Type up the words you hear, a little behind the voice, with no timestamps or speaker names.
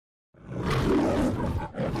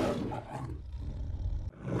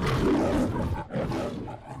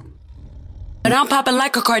but I'm popping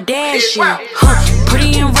like a Kardashian.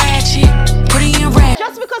 Pretty and ratchet, pretty and ratchet.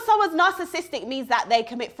 Just because someone's narcissistic means that they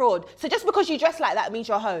commit fraud. So just because you dress like that means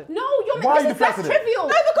you're a hoe. No, you're Why are you that's deflecting it? trivial.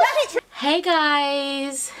 No, because Hey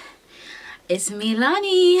guys, it's me,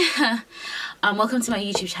 Lani. Welcome to my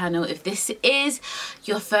YouTube channel. If this is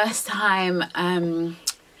your first time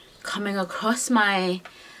coming across my...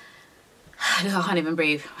 Look, I can't even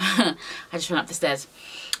breathe. I just ran up the stairs.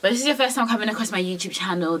 But if this is your first time coming across my YouTube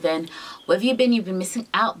channel, then where have you been? You've been missing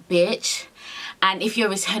out, bitch. And if you're a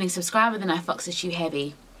returning subscriber, then I fucks with you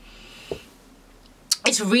heavy.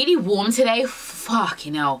 It's really warm today. Fuck,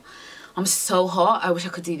 you know. I'm so hot. I wish I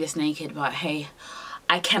could do this naked, but hey,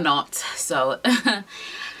 I cannot. So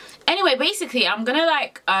anyway, basically I'm gonna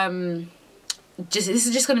like this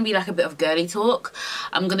is just gonna be like a bit of girly talk.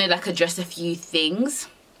 I'm gonna like address a few things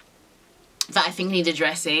that I think need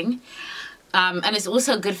addressing. And it's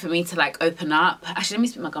also good for me to like open up. Actually, let me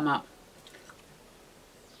spit my gum out.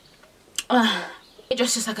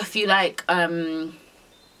 Address just like a few like a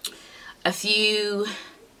few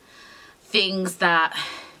things that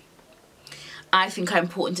I think are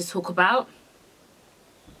important to talk about.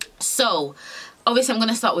 So obviously I'm going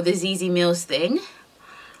to start with the Zeze Millz thing.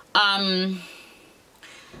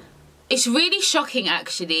 It's really shocking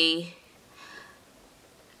actually.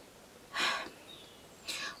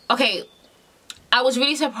 Okay, I was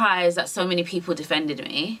really surprised that so many people defended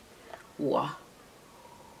me. What?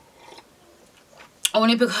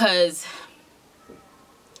 Only because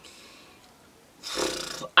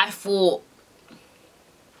I thought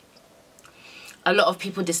a lot of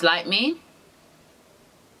people dislike me.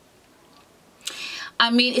 I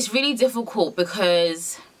mean, it's really difficult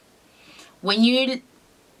because when you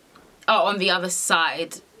are on the other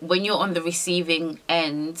side, when you're on the receiving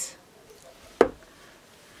end...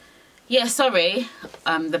 Yeah, sorry,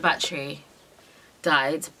 the battery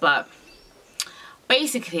died, but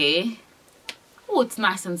basically... Oh, it's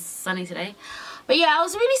nice and sunny today. But yeah, I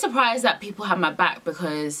was really surprised that people had my back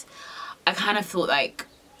because I kind of thought like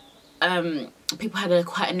people had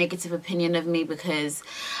quite a negative opinion of me because,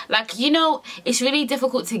 like, you know, it's really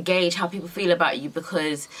difficult to gauge how people feel about you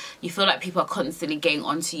because you feel like people are constantly getting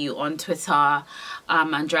onto you on Twitter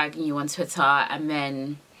and dragging you on Twitter. And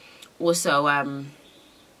then also I've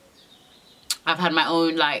had my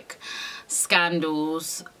own like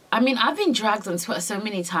scandals. I mean, I've been dragged on Twitter so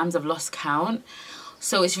many times I've lost count.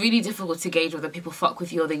 So it's really difficult to gauge whether people fuck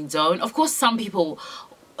with you or they don't. Of course, some people,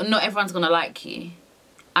 not everyone's gonna like you.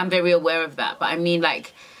 I'm very aware of that. But I mean,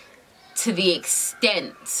 like, to the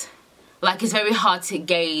extent, like, it's very hard to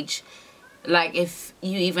gauge, like, if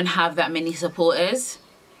you even have that many supporters.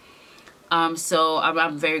 So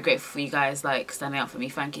I'm very grateful for you guys, like, standing up for me.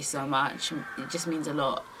 Thank you so much. It just means a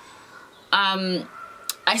lot.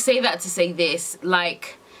 I say that to say this,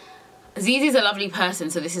 like, Zeze is a lovely person,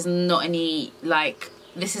 so this is not any, like,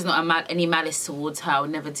 this is not any malice towards her. I would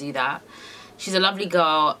never do that. She's a lovely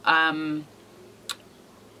girl.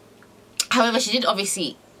 However, she did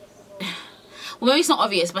obviously, well, maybe it's not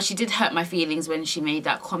obvious, but she did hurt my feelings when she made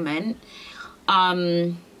that comment.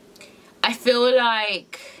 I feel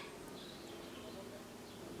like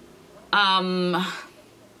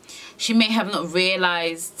she may have not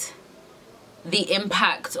realized the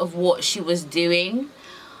impact of what she was doing.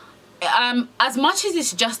 As much as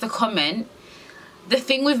it's just a comment, the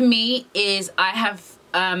thing with me is I have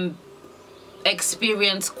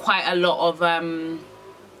experienced quite a lot of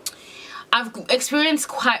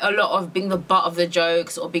being the butt of the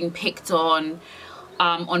jokes or being picked on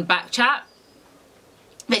Bkchat.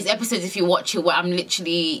 There's episodes, if you watch it, where I'm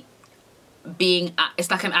literally being, it's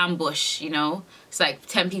like an ambush, you know, it's like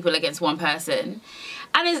 10 people against one person,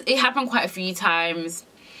 and it happened quite a few times,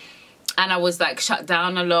 and I was like shut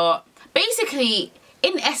down a lot. Basically,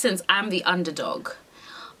 in essence, I'm the underdog.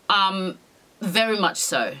 Very much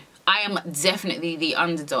so. I am definitely the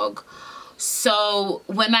underdog. So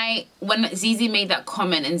when Zeze made that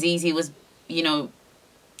comment and Zeze was, you know,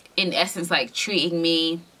 in essence like treating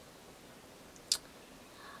me,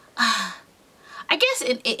 I guess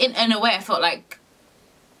in a way I felt like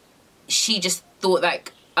she just thought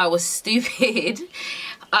like I was stupid.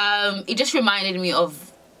 It just reminded me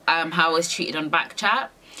of how I was treated on Bkchat.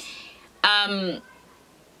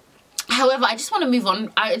 However, I just want to move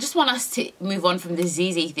on. I just want us to move on from the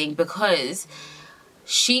Zeze thing because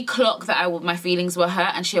she clocked that my feelings were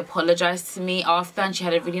hurt and she apologized to me after, and she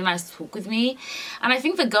had a really nice talk with me. And I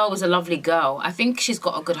think the girl was a lovely girl. I think she's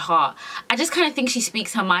got a good heart. I just kind of think she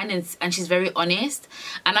speaks her mind and she's very honest,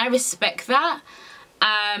 and I respect that.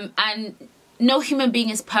 And no human being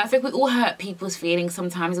is perfect. We all hurt people's feelings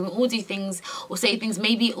sometimes, and we all do things or say things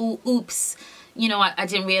maybe all oops, you know, I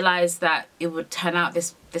didn't realize that it would turn out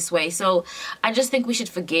this way. So I just think we should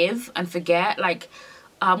forgive and forget. Like,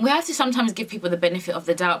 we have to sometimes give people the benefit of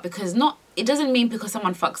the doubt, because it doesn't mean because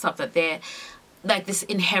someone fucks up that they're like this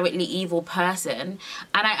inherently evil person.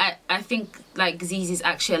 And I think like Zeze is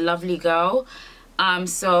actually a lovely girl.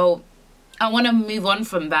 So I want to move on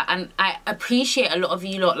from that, and I appreciate a lot of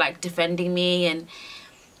you lot like defending me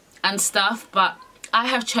and stuff, but I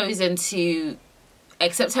have chosen to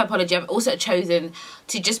accept her apology. I've also chosen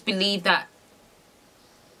to just believe that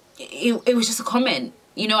it was just a comment,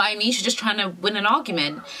 you know what I mean? She's just trying to win an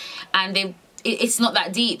argument, and it's not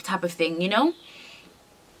that deep type of thing, you know?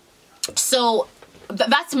 So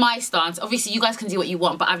that's my stance. Obviously you guys can do what you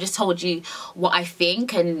want, but I've just told you what I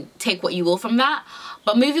think, and take what you will from that.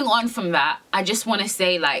 But moving on from that, I just want to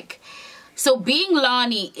say, like, so being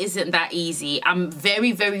Lani isn't that easy. I'm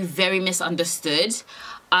very, very, very misunderstood.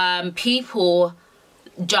 People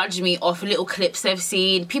judge me off little clips they've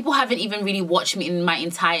seen. People haven't even really watched me in my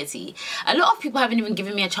entirety. A lot of people haven't even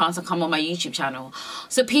given me a chance to come on my YouTube channel.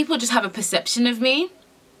 So people just have a perception of me.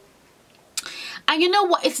 And you know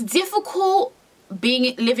what? It's difficult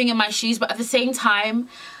living in my shoes, but at the same time,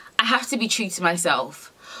 I have to be true to myself.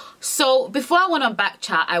 So before I went on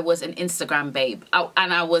Bkchat, I was an Instagram babe,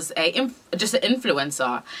 and I was just an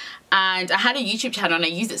influencer, and I had a YouTube channel and I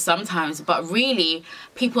used it sometimes, but really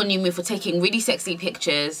people knew me for taking really sexy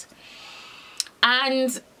pictures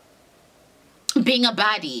and being a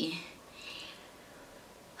baddie.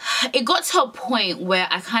 It got to a point where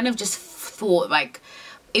I kind of just thought like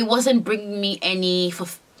it wasn't bringing me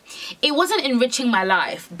it wasn't enriching my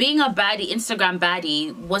life. Being a baddie, Instagram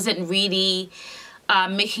baddie, wasn't really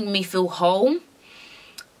making me feel whole.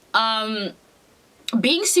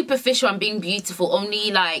 Being superficial and being beautiful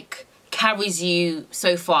only like carries you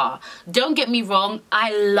so far. Don't get me wrong,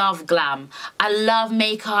 I love glam. I love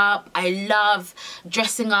makeup. I love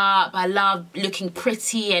dressing up. I love looking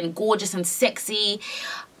pretty and gorgeous and sexy.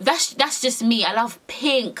 That's just me. I love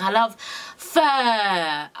pink. I love fur.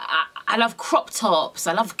 I love crop tops.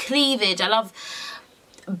 I love cleavage. I love,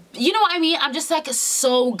 you know what I mean? I'm just like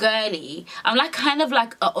so girly. I'm like kind of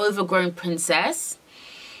like an overgrown princess.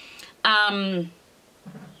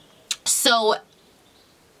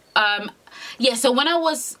 Yeah, so when I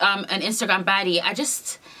was an Instagram baddie, I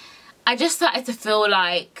just started to feel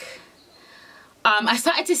like I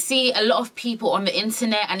started to see a lot of people on the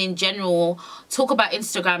internet and in general talk about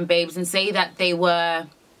Instagram babes and say that they were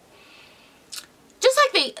just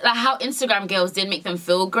like how Instagram girls didn't make them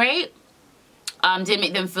feel great. Didn't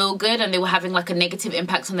make them feel good, and they were having like a negative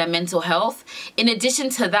impact on their mental health. In addition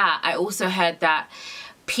to that, I also heard that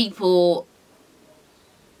people,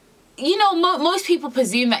 you know, most people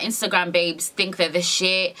presume that Instagram babes think they're the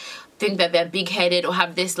shit, think that they're big-headed, or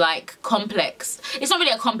have this like complex. It's not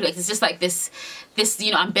really a complex, it's just like this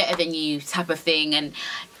you know, I'm better than you type of thing. And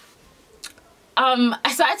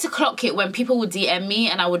I started to clock it when people would DM me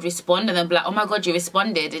and I would respond, and then be like, oh my god, you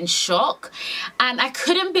responded, in shock. And I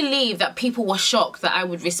couldn't believe that people were shocked that I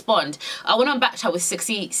would respond. I went on Bkchat with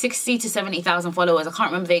 60 to 70,000 followers. I can't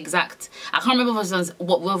remember the exact, I can't remember whether it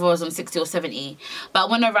was on 60 or 70, but I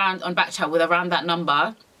went around on Bkchat with around that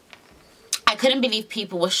number. I couldn't believe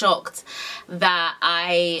people were shocked that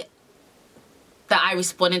I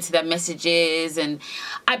responded to their messages, and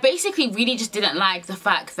I basically really just didn't like the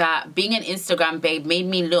fact that being an Instagram babe made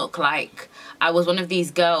me look like I was one of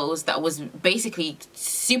these girls that was basically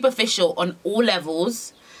superficial on all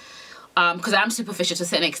levels, because I'm superficial to a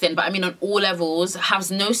certain extent, but I mean on all levels,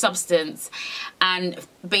 has no substance, and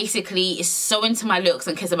basically is so into my looks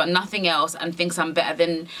and cares about nothing else, and thinks I'm better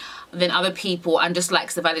than other people, and just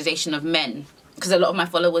likes the validation of men, because a lot of my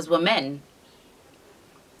followers were men.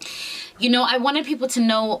 You know, I wanted people to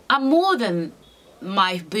know I'm more than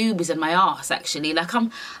my boobs and my ass, actually. Like,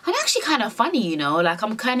 I'm actually kind of funny, you know? Like,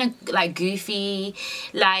 I'm kind of, like, goofy.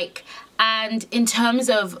 Like, and in terms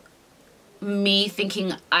of me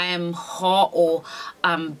thinking I am hot or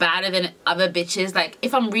better than other bitches, like,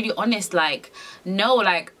 if I'm really honest, like, no,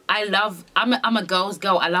 like, I'm a girl's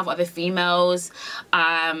girl. I love other females.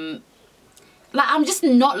 Like, I'm just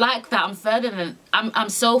not like that. I'm further than, I'm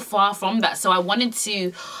so far from that. So I wanted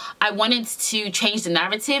to change the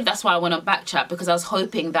narrative. That's why I went on Bkchat, because I was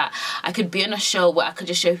hoping that I could be on a show where I could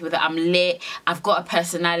just show people that I'm lit, I've got a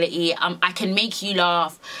personality, I can make you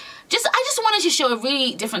laugh. I just wanted to show a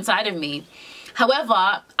really different side of me.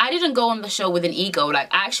 However, I didn't go on the show with an ego. Like,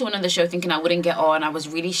 I actually went on the show thinking I wouldn't get on. I was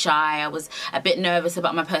really shy. I was a bit nervous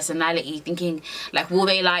about my personality, thinking, like, will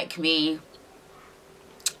they like me?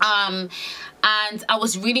 And I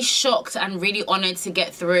was really shocked and really honoured to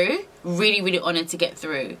get through. Really honoured to get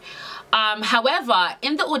through. However,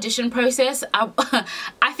 in the audition process,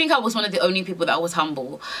 I think I was one of the only people that was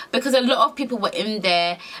humble, because a lot of people were in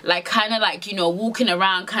there like kind of like, you know, walking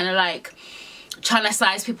around kind of like trying to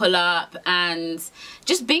size people up and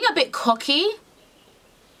just being a bit cocky.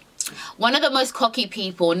 One of the most cocky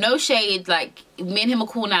people, no shade, like me and him are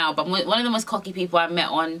cool now, but one of the most cocky people I met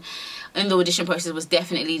in the audition process was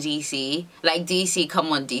definitely DC. Like, DC,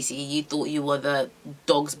 come on DC, you thought you were the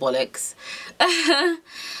dog's bollocks.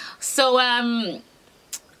 So when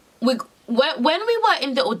we were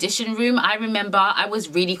in the audition room, I remember I was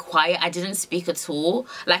really quiet. I didn't speak at all,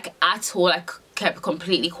 like at all. I kept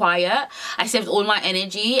completely quiet. I saved all my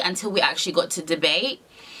energy until we actually got to debate.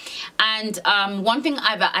 And one thing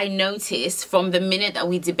I noticed from the minute that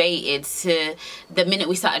we debated to the minute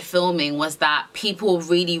we started filming was that people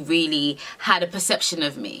really had a perception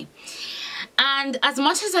of me. And as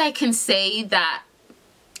much as I can say that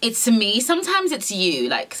it's me, sometimes it's you.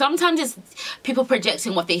 Like, sometimes it's people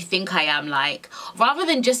projecting what they think I am like, rather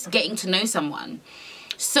than just getting to know someone.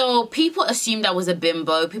 So people assumed I was a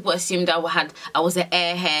bimbo. People assumed I was an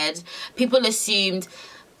airhead. People assumed,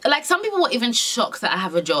 like, some people were even shocked that I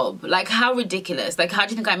have a job. Like, how ridiculous. Like, how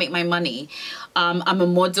do you think I make my money? I'm a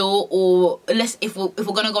model, or if we're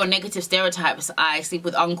gonna go on negative stereotypes, I sleep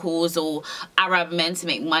with uncles or Arab men to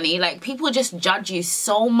make money. Like, people just judge you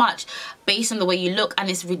so much based on the way you look, and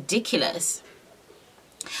it's ridiculous.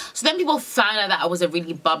 So then people found out that I was a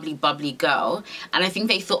really bubbly girl, and I think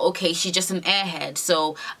they thought, okay, she's just an airhead,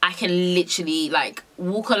 so I can literally like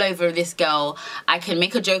walk all over this girl, I can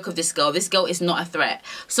make a joke of this girl is not a threat.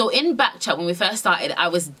 So in Bkchat, when we first started, I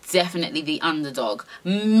was definitely the underdog,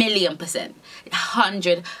 1,000,000%,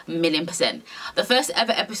 100,000,000%. The first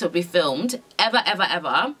ever episode we filmed,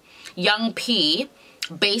 ever, young P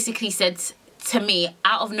basically said to me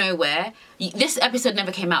out of nowhere, this episode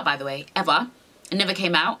never came out, by the way, ever. It never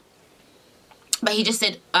came out, but he just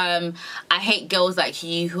said, I hate girls like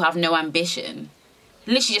you who have no ambition.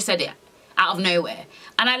 Literally just said it out of nowhere.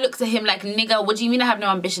 And I looked at him like, nigga, what do you mean I have no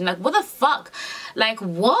ambition? Like, what the fuck? Like,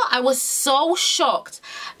 what? I was so shocked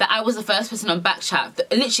that I was the first person on Bkchat.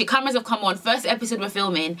 Literally, cameras have come on, first episode we're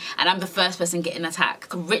filming, and I'm the first person getting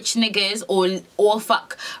attacked. Rich niggas or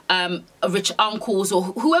fuck rich uncles or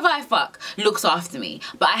whoever I fuck looks after me.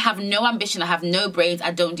 But I have no ambition, I have no brains,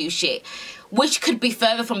 I don't do shit. Which could be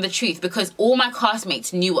further from the truth, because all my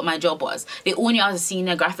castmates knew what my job was. They all knew I was a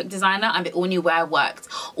senior graphic designer, and they all knew where I worked.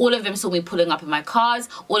 All of them saw me pulling up in my cars.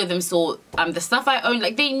 All of them saw the stuff I owned.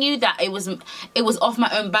 Like, they knew that it was off my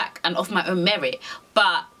own back and off my own merit.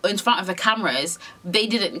 But in front of the cameras, they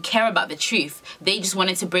didn't care about the truth. They just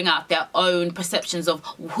wanted to bring out their own perceptions of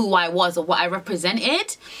who I was or what I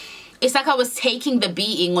represented. It's like I was taking the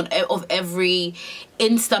beating of every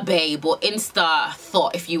Insta babe or Insta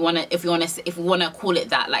thought, if you wanna call it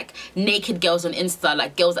that, like naked girls on Insta,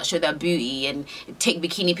 like girls that show their booty and take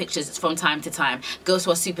bikini pictures from time to time, girls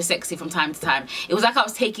who are super sexy from time to time. It was like I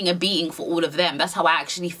was taking a beating for all of them. That's how I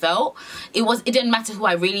actually felt. It didn't matter who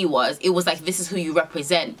I really was. It was like, this is who you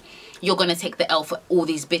represent. You're gonna take the L for all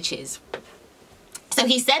these bitches. So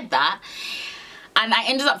he said that. And I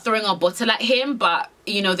ended up throwing a bottle at him, but,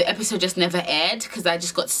 you know, the episode just never aired because I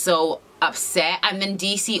just got so upset. And then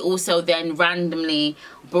DC also then randomly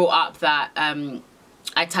brought up that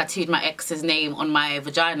I tattooed my ex's name on my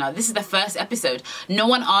vagina. This is the first episode. No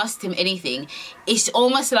one asked him anything. It's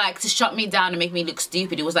almost like to shut me down and make me look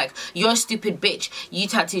stupid. It was like, you're a stupid bitch. You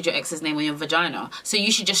tattooed your ex's name on your vagina, so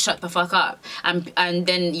you should just shut the fuck up. And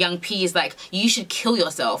then young P is like, you should kill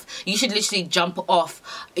yourself. You should literally jump off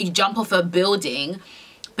a building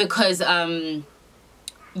because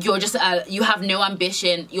you're just you have no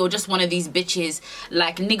ambition. You're just one of these bitches.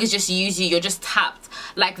 Like, niggas just use you. You're just tapped.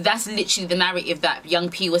 Like, that's literally the narrative that young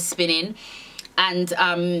P was spinning. And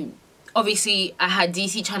obviously I had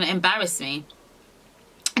DC trying to embarrass me.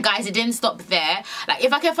 Guys, it didn't stop there. Like,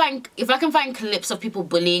 if I can find clips of people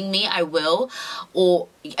bullying me, I will. Or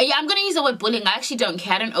yeah, I'm gonna use the word bullying. I actually don't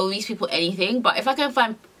care. I don't owe these people anything. But if I can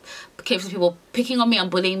find clips of people picking on me and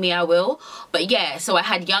bullying me, I will. But yeah, so I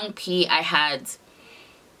had young P, I had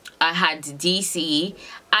DC,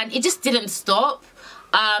 and it just didn't stop.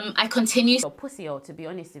 I continued. Your pussy, to be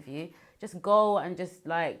honest with you, just go and just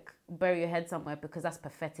like bury your head somewhere, because that's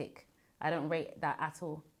pathetic. I don't rate that at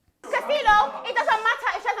all. Casino, it doesn't matter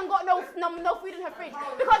if she hasn't got no food in her fridge,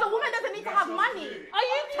 because a woman doesn't need to have money. Are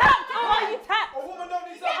you tapped or are you tapped? A woman don't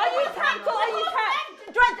need to. Are you tapped or are you tapped?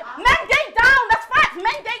 Men date down. That's fact.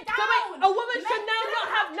 Men date down. So wait, a woman should now not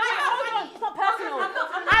have. No, hold on. It's not personal.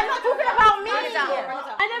 I'm not talking about me.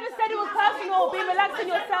 I never said it was personal. Be relaxing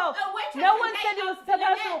yourself.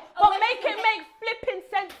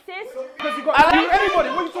 sis. Because you got to do anybody.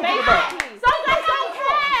 What are you talking about? Some guys don't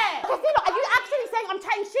care. Casino, are you actually saying I'm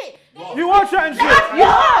chatting shit? You are chatting shit. You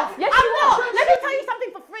are. Yes, I'm not. Let me tell you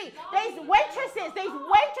something for free. There's waitresses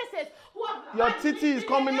who are... Your titty is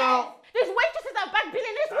coming out. There's waitresses that are back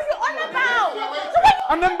billionaires. What are you on about?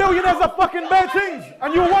 And them billionaires are fucking bad things.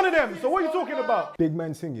 And you're one of them. So what are you talking about? Big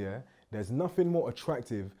man thing, yeah? There's nothing more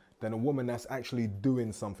attractive than a woman that's actually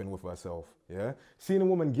doing something with herself, yeah? Seeing a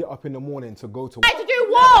woman get up in the morning to go to work. To do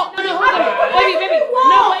what? Baby.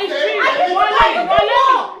 No, it's true.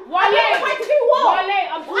 Wale. To do what?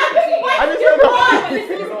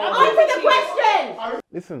 Answer the question.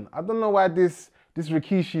 Listen, I don't know why this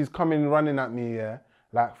Rikishi is coming running at me, yeah?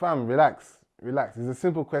 Like, fam, relax. It's a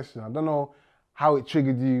simple question. I don't know how it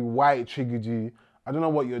triggered you, why it triggered you. I don't know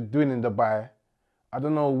what you're doing in Dubai. I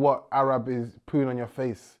don't know what Arab is putting on your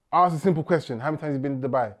face. Ask a simple question. How many times have you been to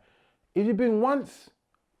Dubai? If you've been once,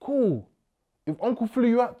 cool. If Uncle flew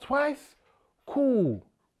you out twice, cool.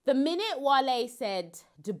 The minute Wale said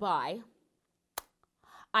Dubai,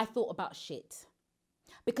 I thought about shit.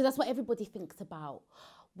 Because that's what everybody thinks about.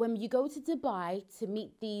 When you go to Dubai to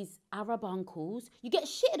meet these Arab uncles, you get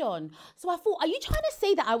shitted on. So I thought, are you trying to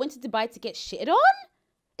say that I went to Dubai to get shitted on?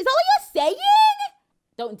 Is that what you're saying?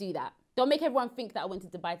 Don't do that. Don't make everyone think that I went to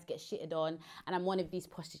Dubai to get shitted on and I'm one of these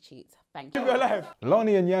prostitutes. Thank you.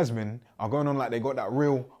 Lani and Yasmin are going on like they got that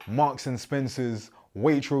real Marks and Spencer's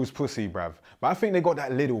Waitrose pussy, bruv. But I think they got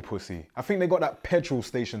that little pussy. I think they got that petrol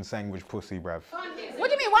station sandwich pussy, bruv. What do you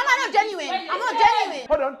mean? Why am I not genuine? I'm not genuine.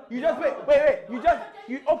 Hold on. You just wait.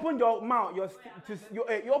 You open your mouth.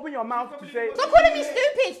 You open your mouth to say. Stop calling me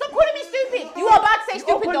stupid. Stop calling me stupid. You are about to say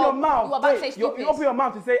stupid. Open your mouth. You are about to say stupid. You open your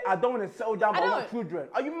mouth to say I don't want to settle down, but I want children.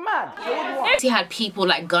 Are you mad? So what do you want? He had people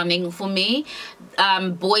like gunning for me,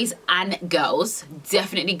 boys and girls,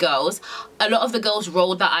 definitely girls. A lot of the girls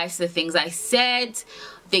rolled their eyes to the things I said.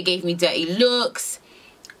 They gave me dirty looks.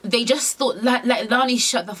 They just thought, like Lani,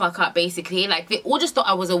 shut the fuck up, basically. Like, they all just thought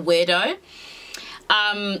I was a weirdo.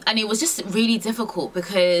 And it was just really difficult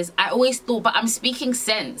because I always thought, but I'm speaking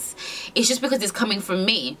sense. It's just because it's coming from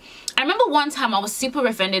me. I remember one time I was super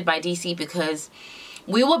offended by DC because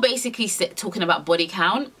we were basically talking about body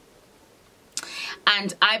count.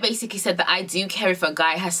 And I basically said that I do care if a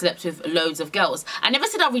guy has slept with loads of girls. I never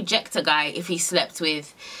said I'll reject a guy if he slept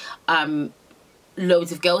with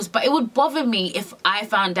loads of girls, but it would bother me if I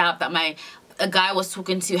found out that a guy I was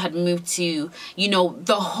talking to had moved to, you know,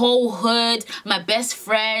 the whole hood, my best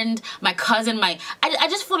friend, my cousin, I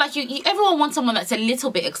just feel like everyone wants someone that's a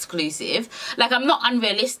little bit exclusive. Like, I'm not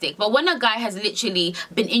unrealistic, but when a guy has literally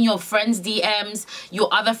been in your friend's DMs,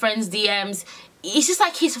 your other friend's DMs, it's just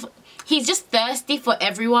like he's just thirsty for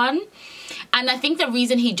everyone. And I think the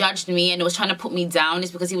reason he judged me and was trying to put me down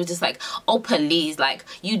is because he was just like, oh, please, like,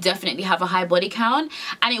 you definitely have a high body count.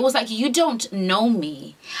 And it was like, you don't know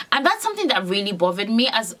me. And that's something that really bothered me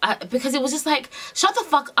because it was just like, shut the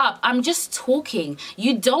fuck up. I'm just talking.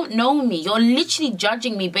 You don't know me. You're literally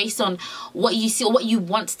judging me based on what you see or what you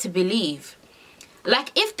want to believe.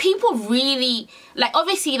 Like, if people really, like,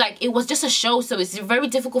 obviously, like, it was just a show, so it's very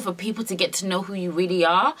difficult for people to get to know who you really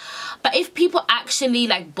are. But if people actually,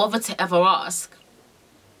 like, bother to ever ask,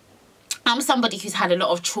 I'm somebody who's had a lot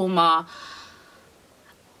of trauma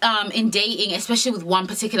in dating, especially with one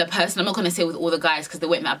particular person. I'm not going to say with all the guys because they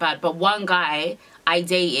weren't that bad, but one guy I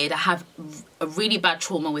dated, I have a really bad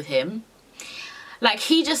trauma with him. Like,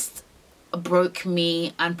 he just broke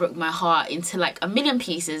me and broke my heart into like a million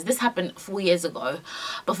pieces. This happened 4 years ago,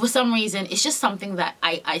 but for some reason it's just something that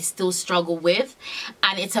I still struggle with,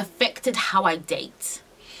 and it's affected how I date.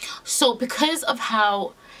 So because of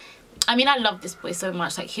how, I mean, I love this boy so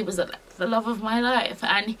much, like he was the love of my life,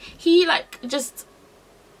 and he like just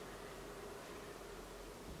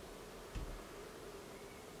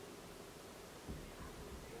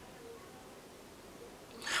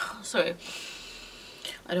sorry,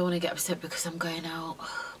 I don't want to get upset because I'm going out.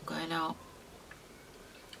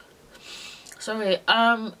 Sorry,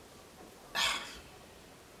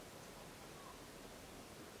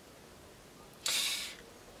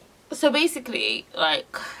 so basically,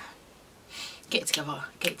 like, get it together.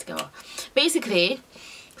 Basically,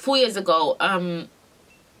 4 years ago, I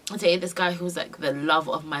dated this guy who was like the love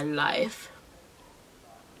of my life,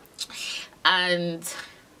 and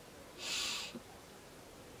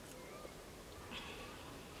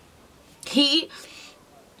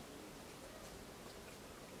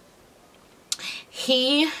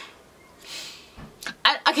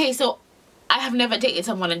okay, so I have never dated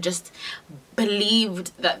someone and just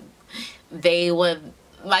believed that they were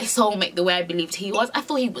my soulmate the way I believed he was. I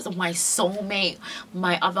thought he was my soulmate,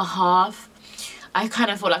 my other half. I kind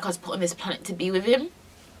of felt like I was put on this planet to be with him.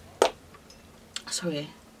 sorry.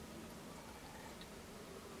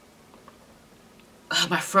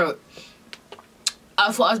 My throat.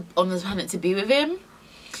 I thought I was on this planet to be with him,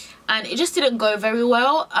 and it just didn't go very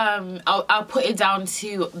well. I'll put it down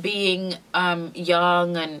to being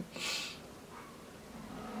young and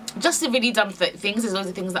just the really dumb things. There's loads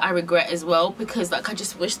of things that I regret as well, because like I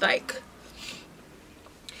just wish like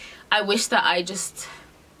I just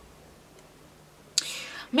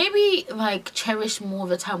maybe like cherished more of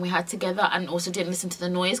the time we had together, and also didn't listen to the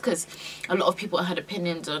noise, because a lot of people had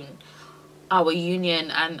opinions on our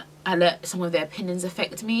union and I let some of their opinions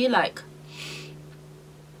affect me. Like,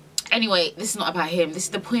 anyway, this is not about him.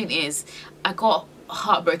 The point is, I got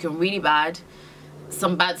heartbroken really bad.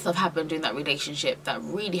 Some bad stuff happened during that relationship that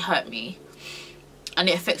really hurt me, and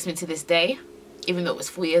it affects me to this day, even though it was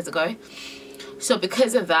 4 years ago. So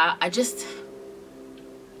because of that, I just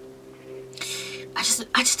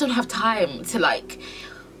don't have time to like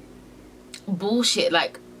bullshit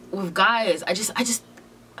like with guys.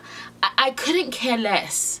 I couldn't care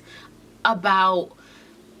less about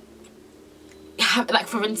like,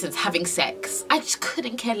 for instance, having sex. I just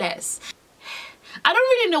couldn't care less. I don't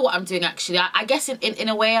really know what I'm doing actually. I guess in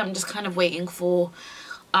a way I'm just kind of waiting for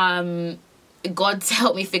God to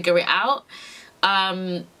help me figure it out.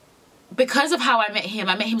 Because of how I met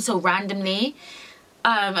him so randomly.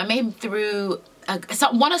 I met him through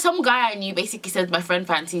some guy I knew basically said, my friend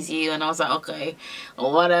fancies you, and I was like, okay,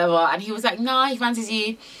 whatever. And he was like, no, he fancies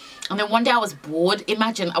you. And then one day I was bored.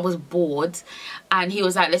 Imagine, I was bored, and he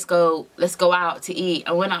was like, let's go out to eat.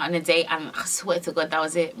 I went out on a date, and I swear to God, that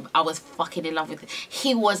was it. I was fucking in love with him.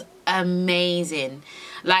 He was amazing.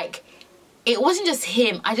 Like, it wasn't just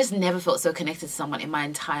him. I just never felt so connected to someone in my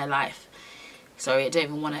entire life. Sorry, I don't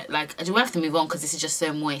even want to, like, I do have to move on because this is just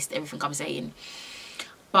so moist, everything I'm saying.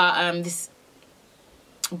 But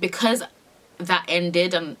because that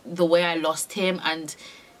ended, and the way I lost him, and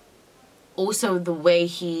also the way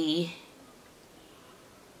he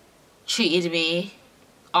treated me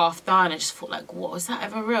after, and I just thought like, what, was that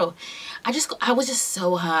ever real? I was just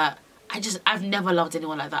so hurt. I've never loved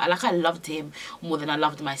anyone like that. Like, I loved him more than I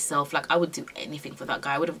loved myself. Like, I would do anything for that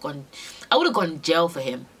guy. I would have gone jail for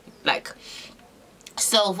him. Like,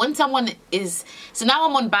 so when someone is, so now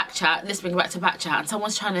I'm on Bkchat, let's bring it back to Bkchat, and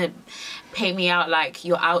someone's trying to pay me out like,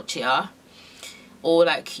 you're out here, or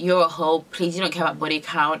like, you're a hoe, please, you don't care about body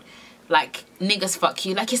count, like, niggas fuck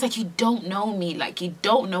you. Like, it's like, you don't know me, like, you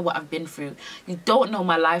don't know what I've been through, you don't know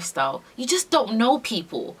my lifestyle, you just don't know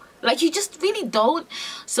people, like, you just really don't.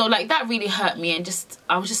 So like, that really hurt me, and just,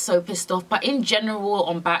 I was just so pissed off. But in general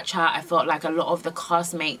on Bkchat, I felt like a lot of the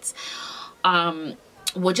castmates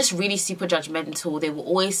were just really super judgmental. They were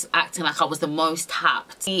always acting like I was the most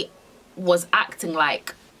tapped. He was acting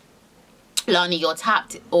like, Lani, you're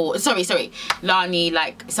tapped, or sorry, Lani,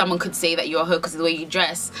 like, someone could say that you're a hoe because of the way you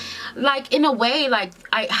dress. Like, in a way, like,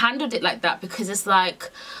 I handled it like that because it's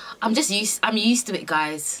like, I'm used to it,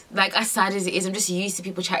 guys. Like, as sad as it is, I'm just used to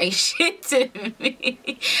people chatting shit to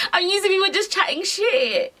me. I'm used to people just chatting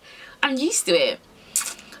shit. I'm used to it.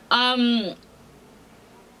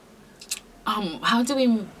 How do we,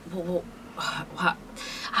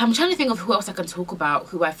 I'm trying to think of who else I can talk about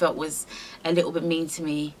who I felt was a little bit mean to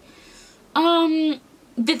me. The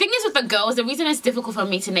thing is with the girls, the reason it's difficult for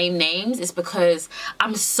me to name names is because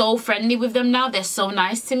I'm so friendly with them now. They're so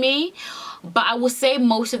nice to me. But I will say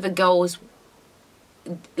most of the girls,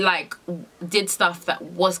 like, did stuff that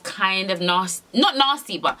was kind of nasty. Not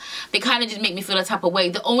nasty, but they kind of did make me feel a type of way.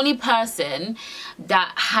 The only person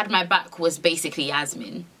that had my back was basically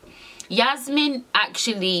Yasmin. Yasmin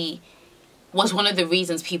actually was one of the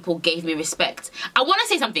reasons people gave me respect. I want to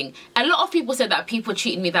say something. A lot of people said that people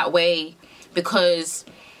treated me that way because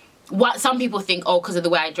what some people think, oh, because of the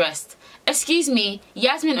way I dressed. Excuse me,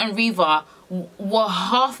 Yasmin and Riva were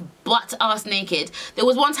half butt-ass naked. There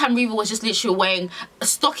was one time Riva was just literally wearing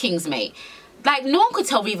stockings, mate. Like, no one could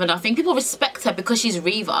tell Riva nothing. People respect her because she's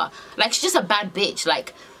Riva. Like, she's just a bad bitch.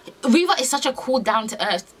 Like, Riva is such a cool,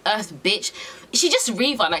 down-to-earth bitch. She's just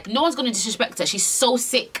Riva. Like, no one's gonna disrespect her. She's so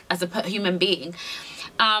sick as a human being.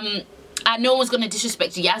 And no one's gonna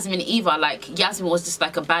disrespect Yasmin either. Like, Yasmin was just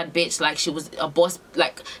like a bad bitch. Like, she was a boss.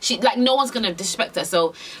 Like, no one's gonna disrespect her.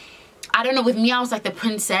 So, I don't know, with me, I was like the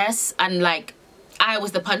princess, and like, I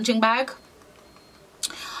was the punching bag.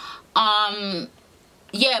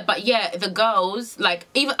 Yeah, but yeah, the girls, like,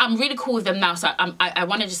 even, I'm really cool with them now, so I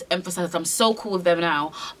want to just emphasize I'm so cool with them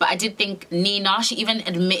now. But I did think Nina, she even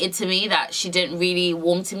admitted to me that she didn't really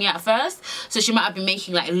warm to me at first, so she might have been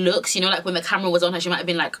making like looks, you know, like when the camera was on her, she might have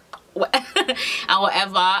been like, and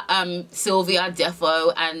whatever. Sylvia,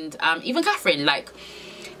 Defo, and even Catherine, like,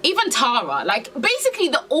 even Tara, like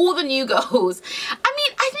basically all the new girls. I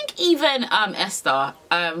mean, I think even Esther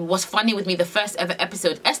was funny with me the first ever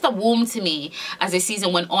episode. Esther warmed to me as the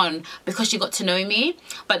season went on because she got to know me,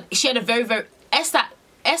 but she had a very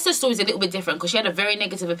Esther's story is a little bit different because she had a very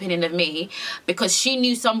negative opinion of me because she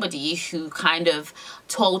knew somebody who kind of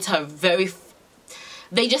told her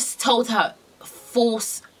they just told her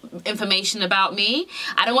false information about me.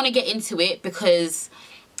 I don't want to get into it because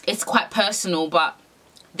it's quite personal, but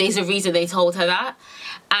there's a reason they told her that.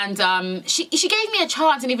 And she gave me a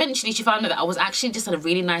chance, and eventually she found out that I was actually just a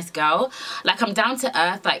really nice girl. Like, I'm down to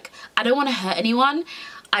earth. Like, I don't want to hurt anyone.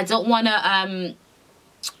 I don't want to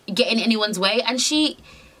get in anyone's way. And she's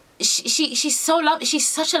so lovely. She's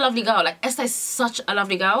such a lovely girl. Like, Esther is such a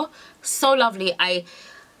lovely girl. So lovely.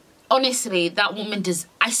 Honestly, that woman does.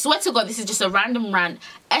 I swear to God, this is just a random rant.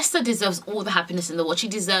 Esther deserves all the happiness in the world. She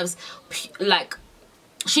deserves, like,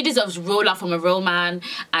 she deserves real love from a real man,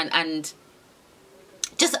 and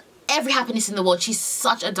just every happiness in the world. She's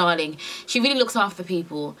such a darling. She really looks after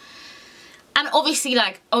people. And obviously,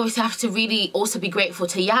 like, I have to really also be grateful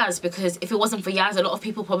to Yaz, because if it wasn't for Yaz, a lot of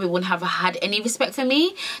people probably wouldn't have had any respect for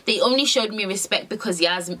me. They only showed me respect because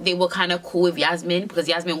they were kind of cool with Yasmin, because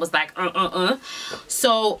Yasmin was like,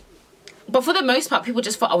 So, but for the most part, people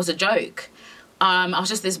just thought I was a joke. I was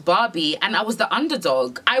just this Barbie, and I was the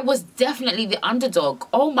underdog. I was definitely the underdog.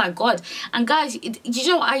 Oh my God. And guys, you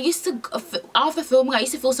know, I used to, after filming, I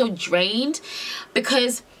used to feel so drained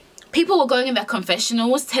because people were going in their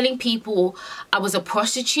confessionals telling people I was a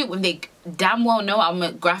prostitute when they damn well know I'm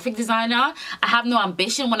a graphic designer. I have no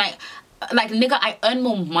ambition. When like, nigga, I earn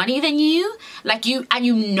more money than you. Like, and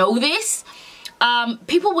you know this.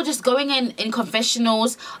 People were just going in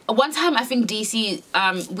confessionals. One time, I think DC,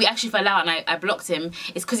 we actually fell out, and I blocked him.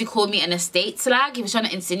 It's because he called me an estate slag. He was trying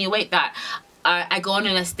to insinuate that I go on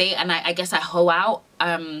an estate and I guess I hoe out.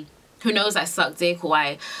 Who knows, I suck dick, or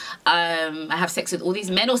I have sex with all these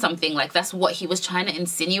men or something. Like, that's what he was trying to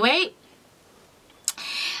insinuate.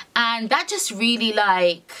 And that just really,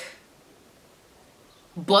 like,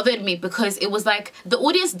 bothered me, because it was like, the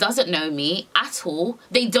audience doesn't know me at all.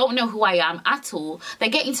 They don't know who I am at all. They're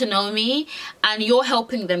getting to know me, and you're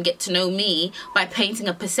helping them get to know me by painting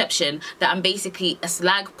a perception that I'm basically a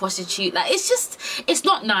slag prostitute. Like, it's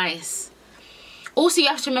not nice. Also, you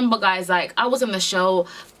have to remember, guys, like, I was on the show,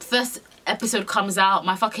 first episode comes out,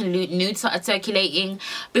 my fucking nudes started circulating.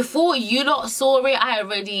 Before you lot saw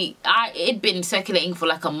it, it'd been circulating for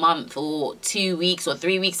like a month or 2 weeks or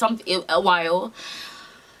 3 weeks, a while.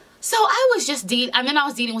 So I was just and then I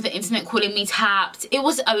was dealing with the internet calling me tapped. It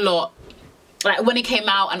was a lot, like, when it came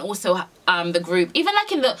out, and also the group. Even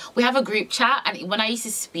like we have a group chat, and when I used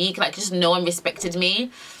to speak, like, just no one respected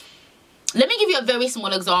me. Let me give you a very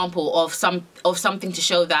small example of something to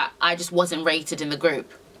show that I just wasn't rated in the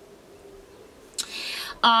group.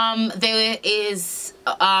 There is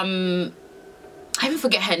I even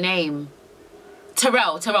forget her name.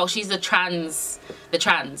 Terrell, she's the trans.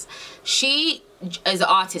 She is an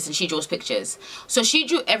artist, and she draws pictures. So she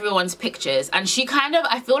drew everyone's pictures, and she kind of,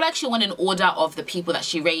 I feel like she went in order of the people that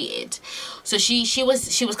she rated. So she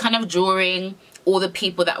was kind of drawing all the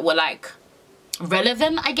people that were, like,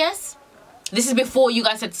 relevant, I guess. This is before you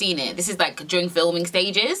guys had seen it. This is like during filming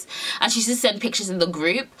stages. And she used to send pictures in the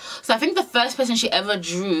group. So I think the first person she ever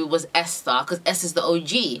drew was Esther, because Esther's the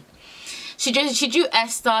OG. She drew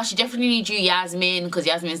Esther. She definitely drew Yasmin, because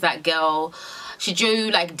Yasmin's that girl. She drew,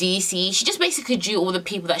 like, DC. She just basically drew all the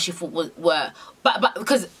people that she thought were. But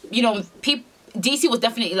because, you know, DC was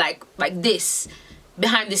definitely like this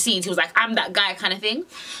behind the scenes. He was like, I'm that guy kind of thing.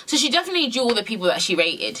 So she definitely drew all the people that she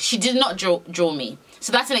rated. She did not draw me.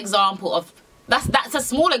 So that's an example of, that's a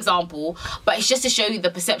small example, but it's just to show you the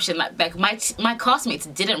perception. Like my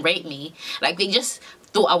castmates didn't rate me. Like, they just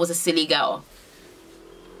thought I was a silly girl.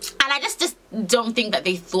 And I just don't think that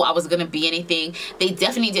they thought I was going to be anything. They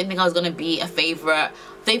definitely didn't think I was going to be a favourite.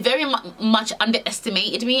 They very much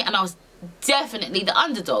underestimated me, and I was definitely the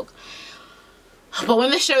underdog. But when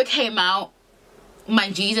the show came out, my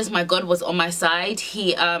Jesus, my God was on my side.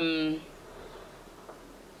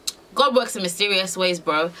 God works in mysterious ways,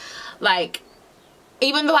 bro. Like,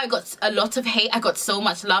 even though I got a lot of hate, I got so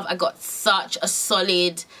much love. I got such a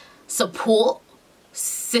solid support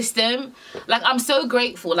system. Like, I'm so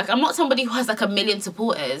grateful. Like, I'm not somebody who has like 1 million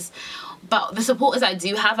supporters, but the supporters I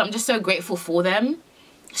do have, I'm just so grateful for them.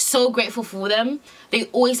 So grateful for them. They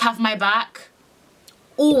always have my back.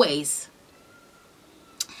 Always.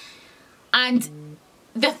 And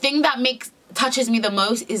the thing that touches me the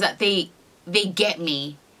most is that they get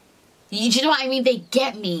me. Do you know what I mean? They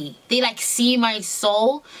get me. They, like, see my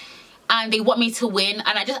soul. and they want me to win,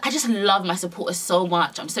 and I just love my supporters so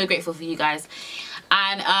much. I'm so grateful for you guys.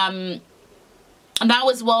 And now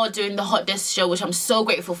as well doing the Hot Desk show, which I'm so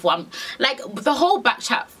grateful for. I'm like the whole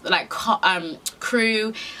Bkchat like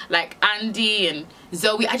crew, like Andy and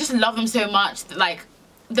Zoe, I just love them so much. Like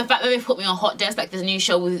the fact that they put me on Hot Desk, like there's a new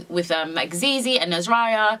show with like Zeze and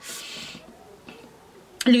Nazraya,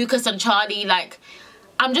 Lucas and Charlie. Like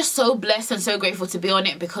I'm just so blessed and so grateful to be on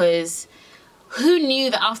it, because who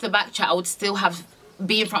knew that after Bkchat I would still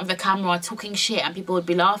be in front of the camera talking shit and people would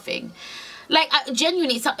be laughing. Like,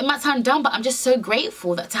 genuinely, it might sound dumb, but I'm just so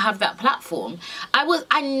grateful to have that platform.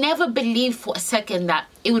 I never believed for a second that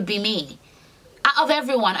it would be me. Out of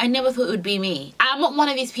everyone, I never thought it would be me. I'm not one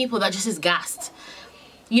of these people that just is gassed.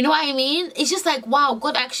 You know what I mean? It's just like, wow,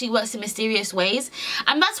 God actually works in mysterious ways.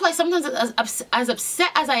 And that's why sometimes as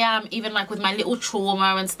upset as I am, even like with my little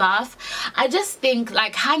trauma and stuff, I just think,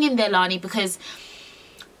 like, hang in there, Lani, because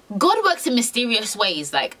God works in mysterious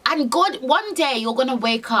ways. Like, and God, one day you're gonna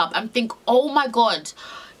wake up and think, oh my God,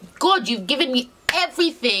 God, you've given me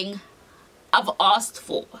everything I've asked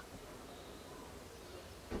for.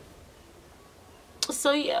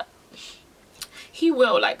 So yeah, he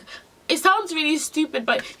will. Like, it sounds really stupid,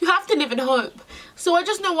 but you have to live in hope. So I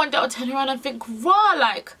just know one day I'll turn around and think, raw,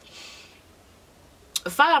 like,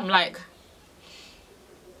 fam, like,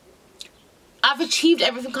 I've achieved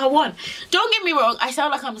everything I want. Don't get me wrong, I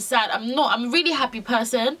sound like I'm sad. I'm not. I'm a really happy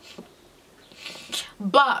person.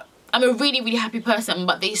 But I'm a really, really happy person.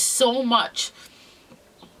 But there's so much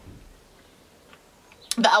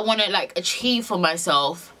that I want to, like, achieve for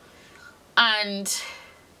myself. And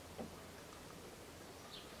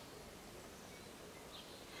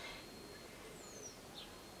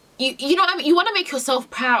you know what I mean? You want to make yourself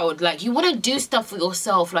proud. Like, you want to do stuff for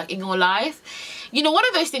yourself, like, in your life. You know, one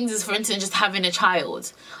of those things is, for instance, just having a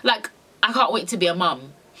child. Like, I can't wait to be a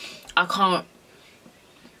mum. I can't.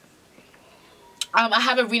 I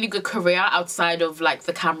have a really good career outside of, like,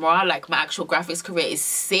 the camera. Like, my actual graphics career is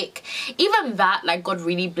sick. Even that, like, God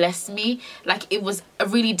really blessed me. Like, it was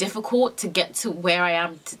really difficult to get to where I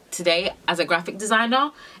am today as a graphic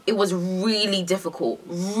designer. It was really difficult.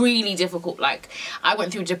 Really difficult. Like, I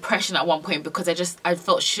went through depression at one point because I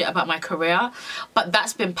felt shit about my career. But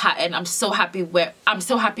that's been patterned. I'm so happy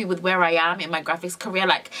with where I am in my graphics career.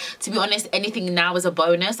 Like, to be honest, anything now is a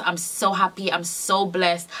bonus. I'm so happy. I'm so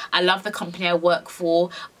blessed. I love the company I work for.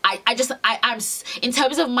 I'm in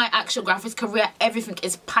terms of my actual graphics career, everything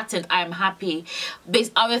is patterned. I am happy. There's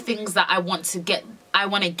other things that I want to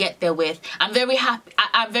get there with. I'm very happy.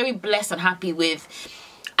 I'm very blessed and happy with.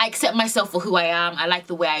 I accept myself for who I am. I like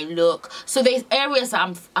the way I look. So there's areas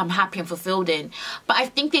that I'm happy and fulfilled in. But I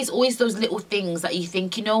think there's always those little things that you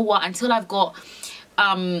think, you know what, until I've got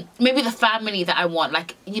maybe the family that I want,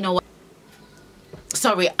 like, you know what,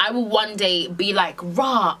 sorry, I will one day be like,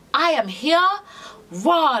 rah, I am here.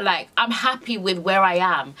 Raw, like, I'm happy with where I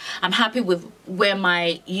am. I'm happy with where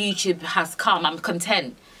my YouTube has come. I'm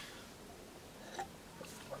content.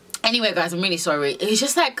 Anyway, guys, I'm really sorry. It's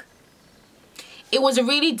just like, it was a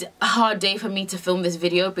really hard day for me to film this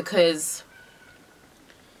video because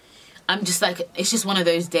I'm just like, it's just one of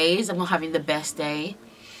those days. I'm not having the best day,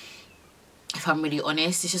 if I'm really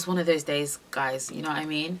honest. It's just one of those days, guys, you know what I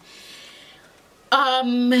mean?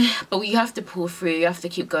 But you have to pull through. You have to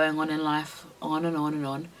keep going on in life, on and on and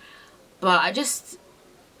on. But I just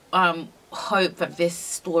hope that this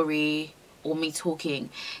story, or me talking,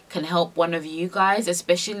 can help one of you guys,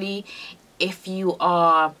 especially if you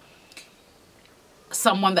are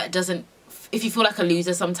someone that doesn't, if you feel like a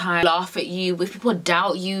loser sometimes, laugh at you, if people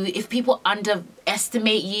doubt you, if people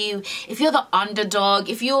underestimate you, if you're the underdog,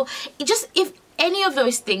 if any of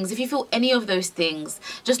those things, if you feel any of those things,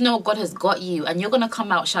 just know God has got you and you're gonna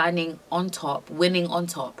come out shining on top, winning on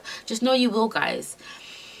top. Just know you will, guys.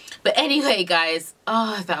 But anyway, guys,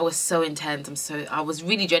 oh, that was so intense. I was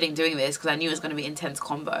really dreading doing this because I knew it was gonna be intense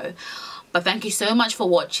combo. But thank you so much for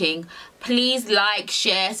watching. Please like,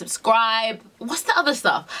 share, subscribe. What's the other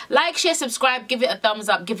stuff? Like, share, subscribe, give it a thumbs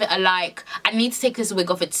up, give it a like. I need to take this wig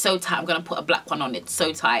off. It's so tight. I'm going to put a black one on. It's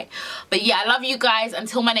so tight. But yeah, I love you guys.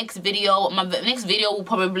 Until my next video. My next video will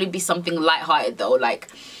probably be something lighthearted though. Like,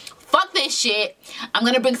 fuck this shit. I'm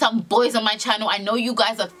going to bring some boys on my channel. I know you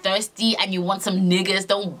guys are thirsty and you want some niggas.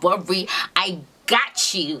 Don't worry. I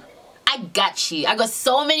got you. I got you. I got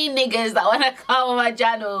so many niggas that want to come on my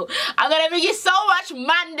channel. I'm gonna bring you so much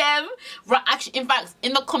mandem. Right, actually, in fact,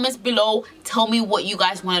 in the comments below, tell me what you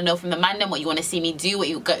guys want to know from the mandem, what you want to see me do,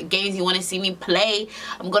 what games you want to see me play.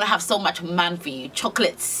 I'm gonna have so much man for you.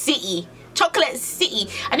 Chocolate City. Chocolate City.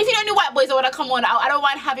 And if you know any white boys that want to come on, I don't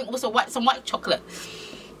mind having also some white chocolate.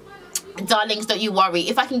 darlings, don't you worry.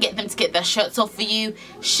 If I can get them to get their shirts off for you,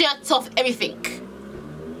 shirts off, everything.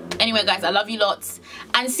 Anyway, guys, I love you lots.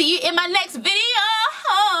 And see you in my next video.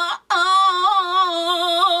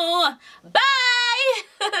 Bye.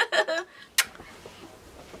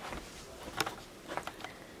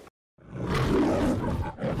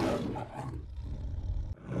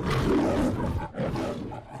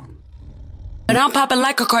 But I'm popping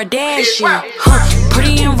like a Kardashian. Huh,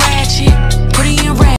 pretty and ratchet.